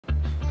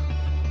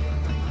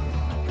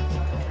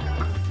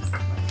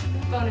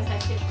bonus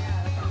activity.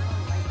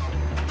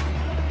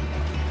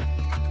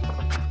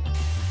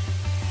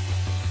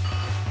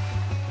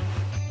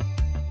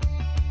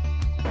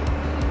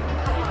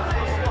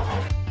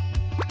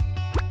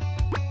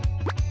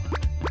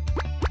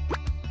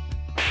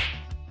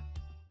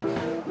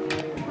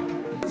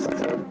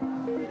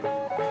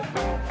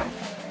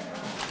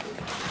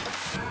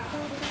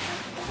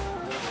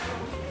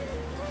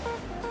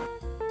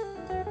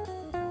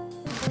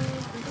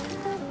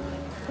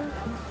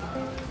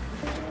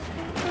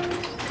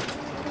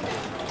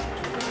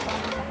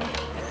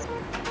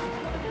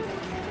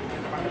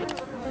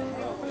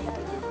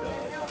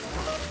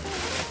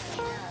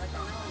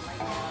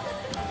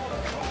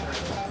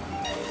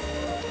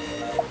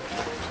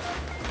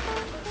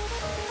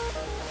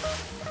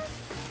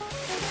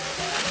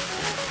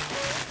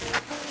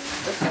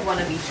 One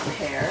of each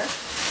pair.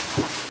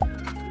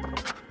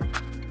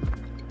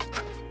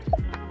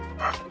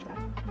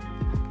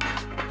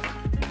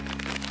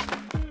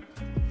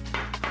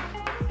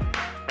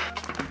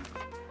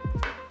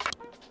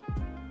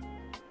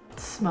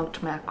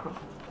 Smoked mackerel.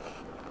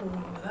 Ooh,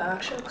 that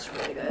actually looks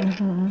really good.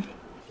 Mm-hmm.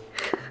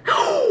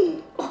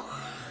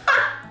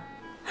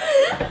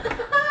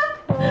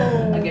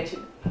 I'll get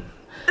you.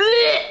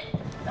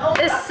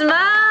 It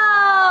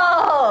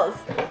smells!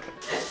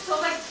 It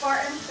smells like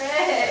fart and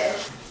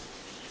fish.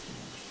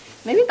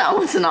 Maybe that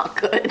one's not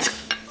good.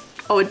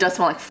 Oh, it does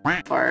smell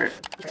like fart.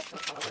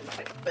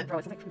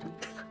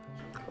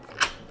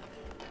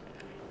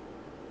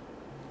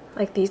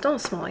 Like, these don't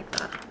smell like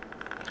that.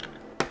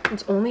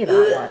 It's only that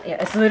one.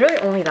 Yeah, it's literally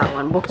only that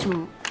one.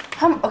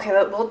 Okay,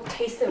 we'll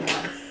taste it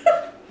once.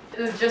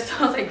 It just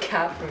smells like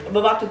cat food. I'm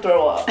about to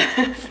throw up.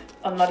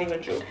 I'm not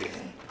even joking.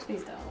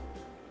 Please don't.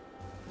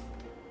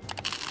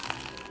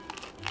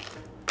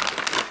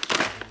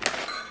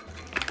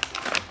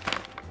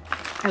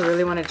 I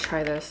really want to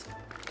try this.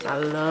 I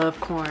love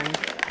corn.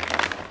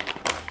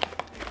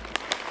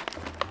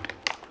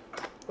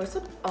 Where's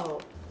the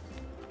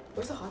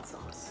hot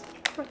sauce?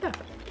 Right there.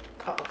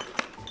 Oh.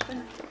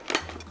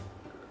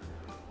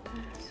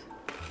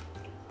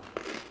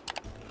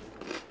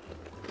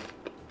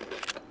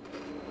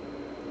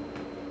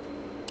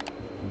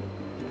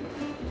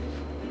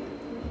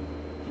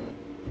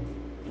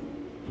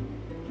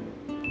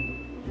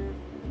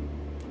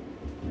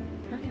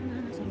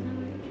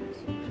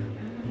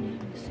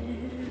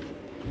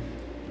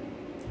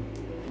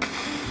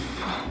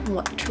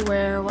 What to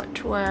wear, what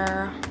to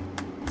wear.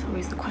 It's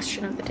always the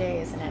question of the day,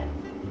 isn't it?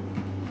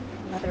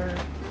 Leather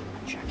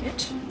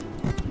jacket.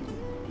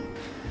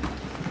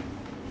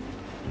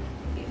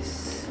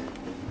 Yes.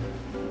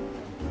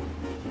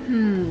 I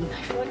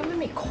feel like I'm gonna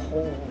be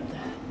cold.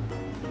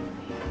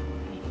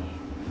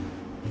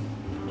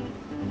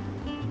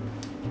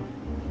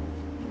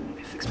 Let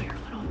me fix my hair a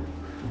little.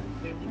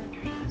 Here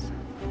it is.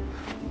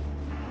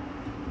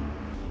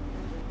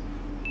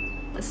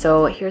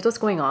 So here's what's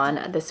going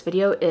on. This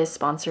video is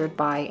sponsored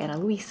by Ana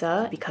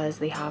Luisa because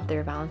they have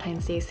their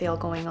Valentine's Day sale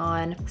going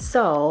on.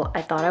 So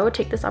I thought I would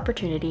take this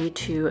opportunity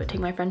to take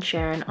my friend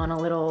Sharon on a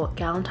little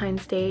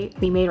Valentine's Day.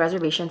 We made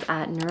reservations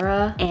at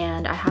Nura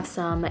and I have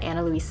some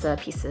Ana Luisa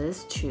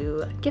pieces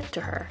to gift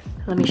to her.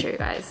 Let me show you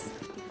guys.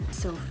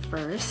 So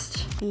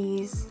first,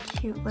 these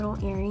cute little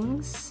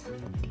earrings.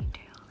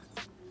 Details.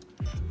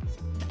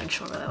 I think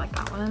she'll really like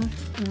that one.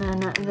 And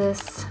then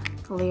this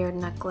layered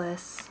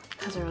necklace.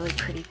 Has a really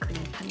pretty green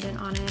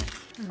pendant on it.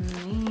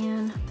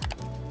 And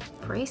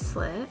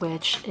bracelet,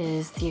 which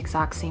is the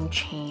exact same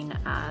chain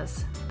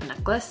as the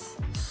necklace.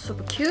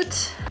 Super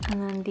cute.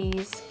 And then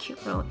these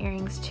cute little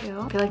earrings too.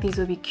 I feel like these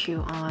would be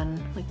cute on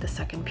like the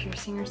second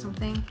piercing or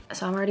something.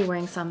 So I'm already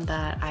wearing some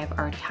that I've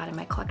already had in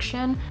my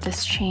collection.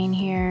 This chain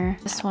here,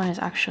 this one is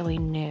actually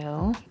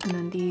new. And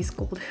then these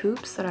gold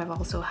hoops that I've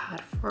also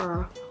had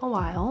for a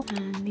while.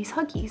 And these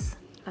Huggies.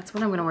 That's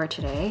what I'm gonna wear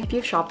today. If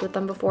you've shopped with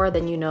them before,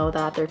 then you know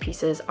that their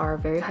pieces are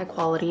very high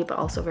quality, but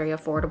also very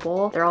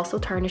affordable. They're also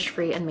tarnish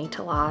free and made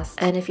to last.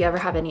 And if you ever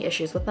have any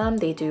issues with them,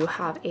 they do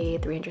have a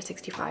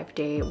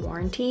 365-day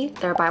warranty.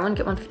 Their buy one,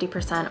 get one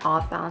 50%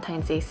 off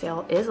Valentine's Day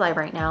sale is live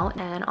right now,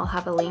 and I'll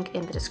have a link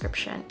in the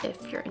description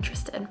if you're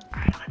interested. All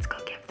right, let's go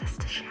give this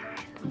to Sharon.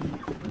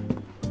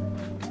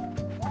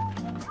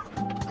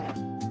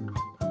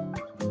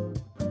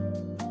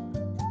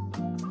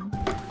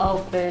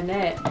 Open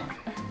it.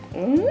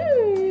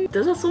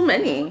 Those are so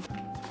many.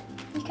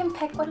 You can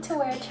pick what to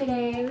wear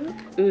today.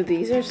 Ooh,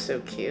 these are so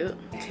cute.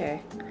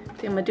 Okay, I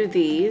think I'm gonna do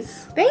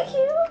these. Thank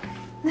you.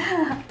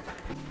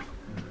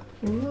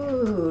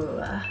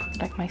 Ooh.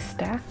 Like my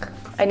stack.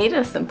 I needed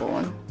a simple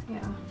one.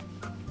 Yeah.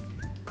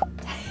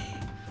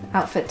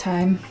 Outfit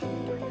time.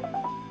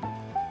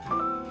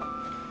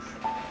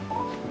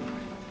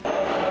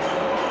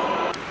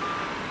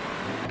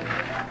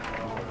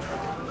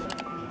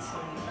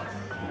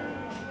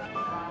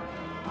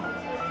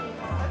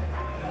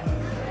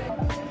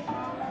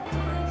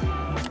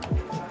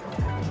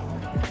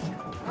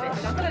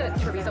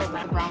 Chorizo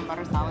with brown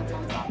butter salads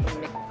on top. The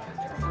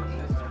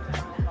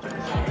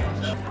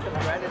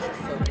bread is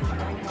just so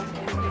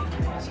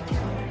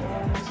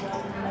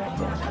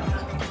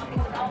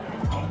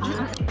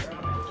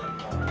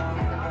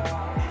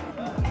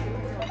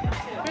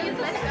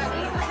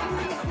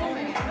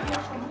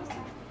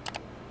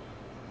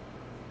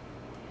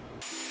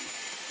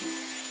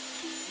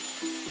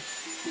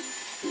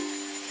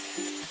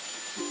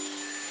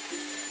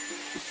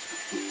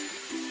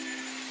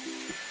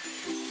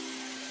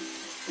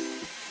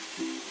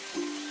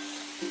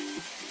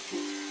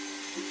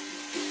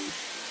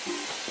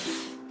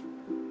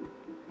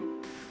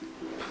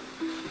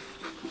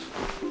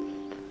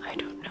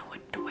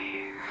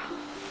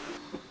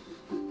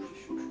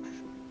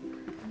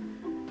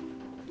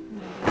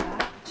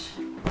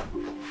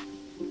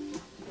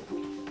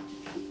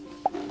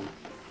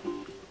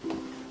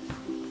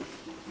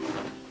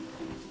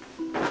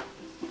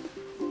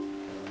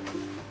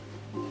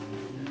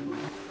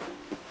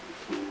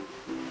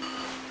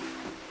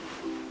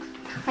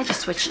I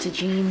just switched to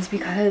jeans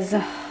because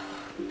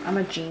I'm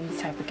a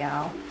jeans type of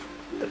gal.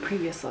 The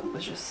previous look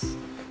was just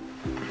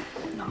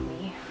not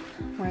me.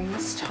 I'm wearing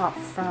this top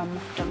from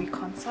W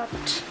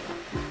Concept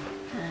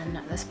and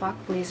this black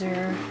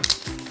blazer.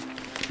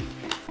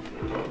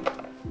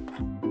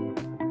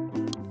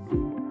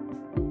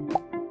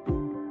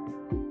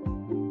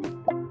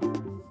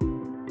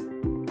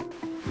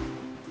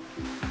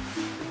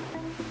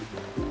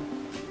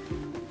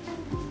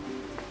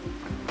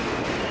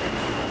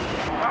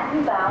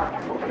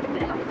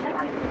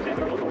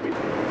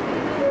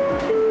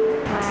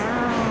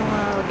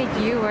 Wow, look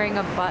at you wearing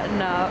a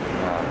button-up.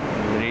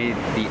 Literally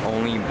the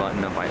only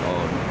button-up I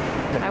own.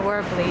 I wore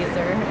a blazer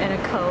and a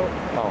coat.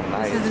 Oh,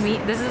 nice.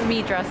 This is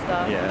me dressed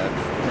up. Yeah,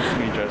 this is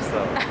me dressed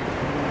up.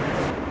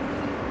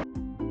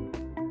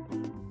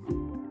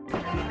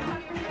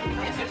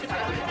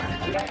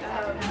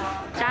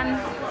 짠!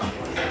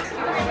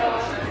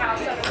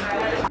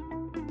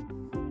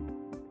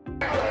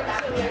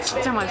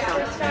 진짜 맛있어.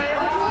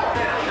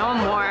 I want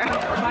more.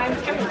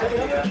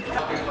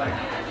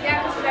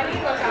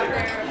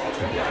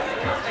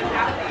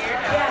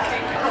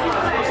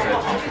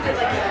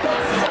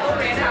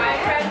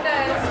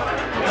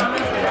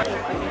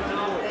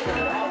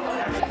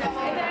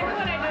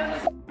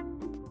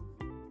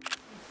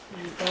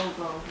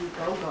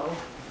 Go.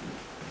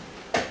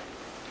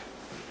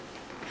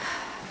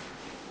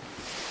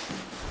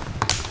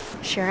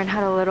 Sharon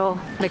had a little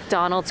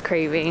McDonald's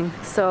craving,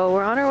 so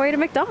we're on our way to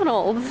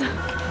McDonald's.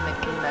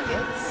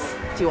 Nuggets.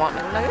 Do you want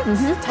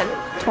nuggets? 10?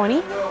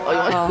 20? Oh,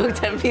 you want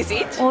 10 piece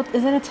each? Oh,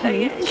 is it a 10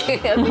 each?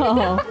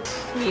 Oh.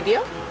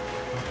 Medium?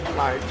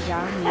 Large.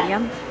 Yeah,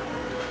 medium.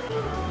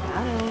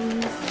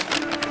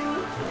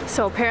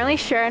 So apparently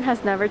Sharon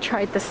has never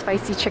tried the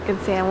spicy chicken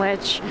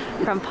sandwich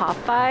from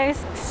Popeyes,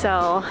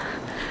 so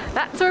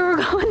that's where we're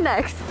going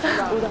next.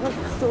 Oh, that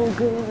looks so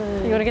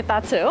good. You wanna get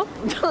that too?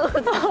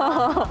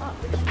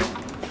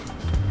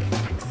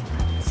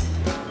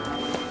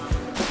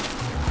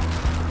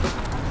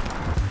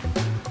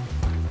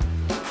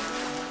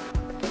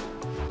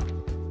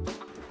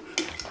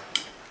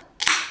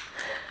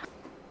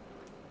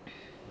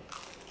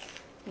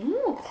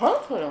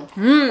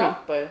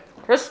 Crispy.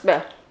 Crispy.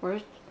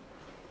 Where's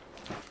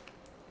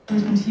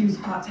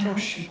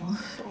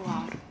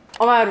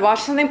Oh my god,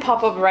 watch something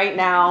pop up right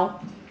now.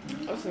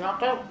 It's not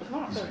gonna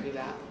do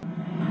that.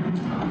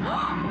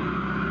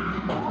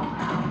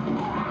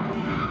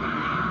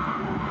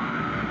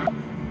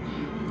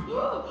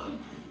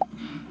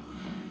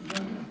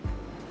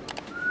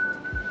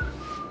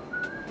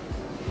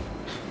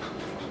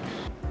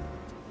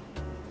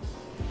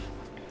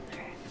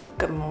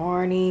 Good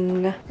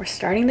morning. We're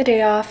starting the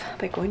day off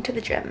by going to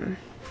the gym.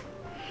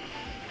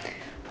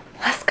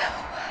 Let's go.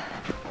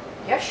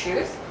 You have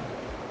shoes?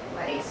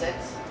 My A6.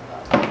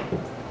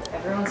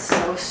 Everyone's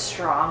so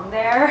strong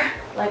there.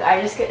 Like I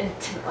just get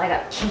like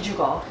a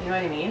kijugo. You know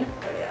what I mean?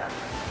 Oh, yeah.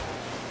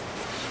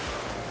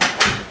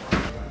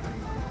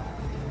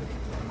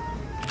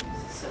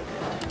 This is so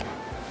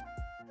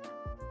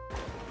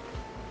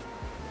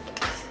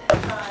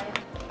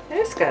good. It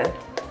is good.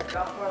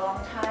 Go for a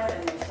long time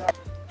and you start.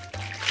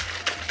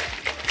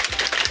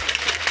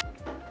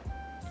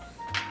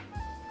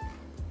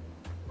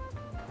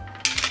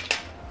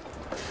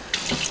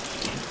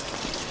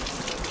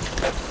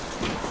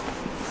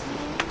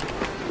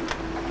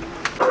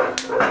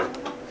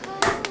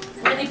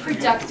 Really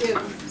productive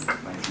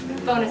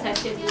bonus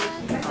activity.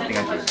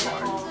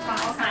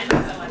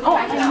 Oh,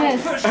 I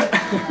missed.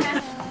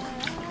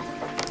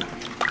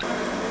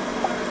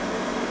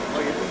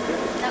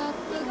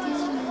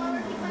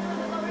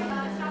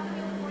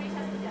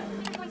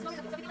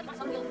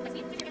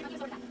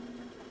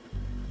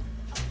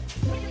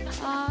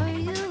 Are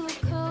you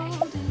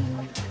cold? Do you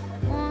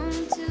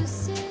want to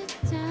sit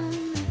down?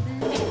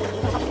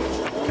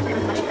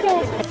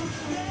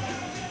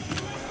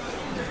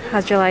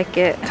 How'd you like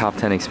it? Top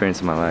 10 experience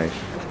of my life.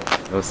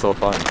 It was so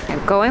fun.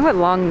 Going with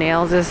long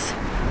nails is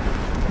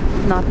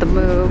not the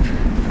move.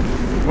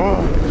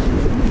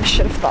 I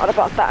should have thought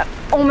about that.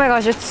 Oh my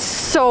gosh, it's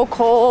so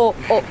cold.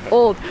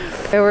 Old.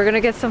 Okay, we're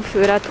gonna get some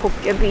food at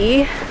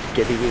Dokkaebi.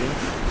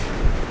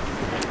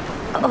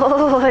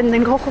 Oh, and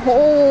then go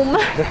home.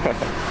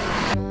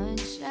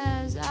 Much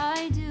as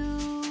I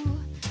do,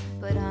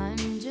 but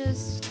I'm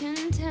just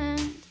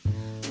content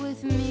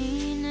with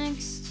me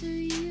next to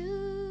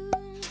you.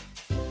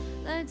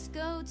 Let's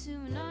go to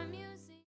an art museum.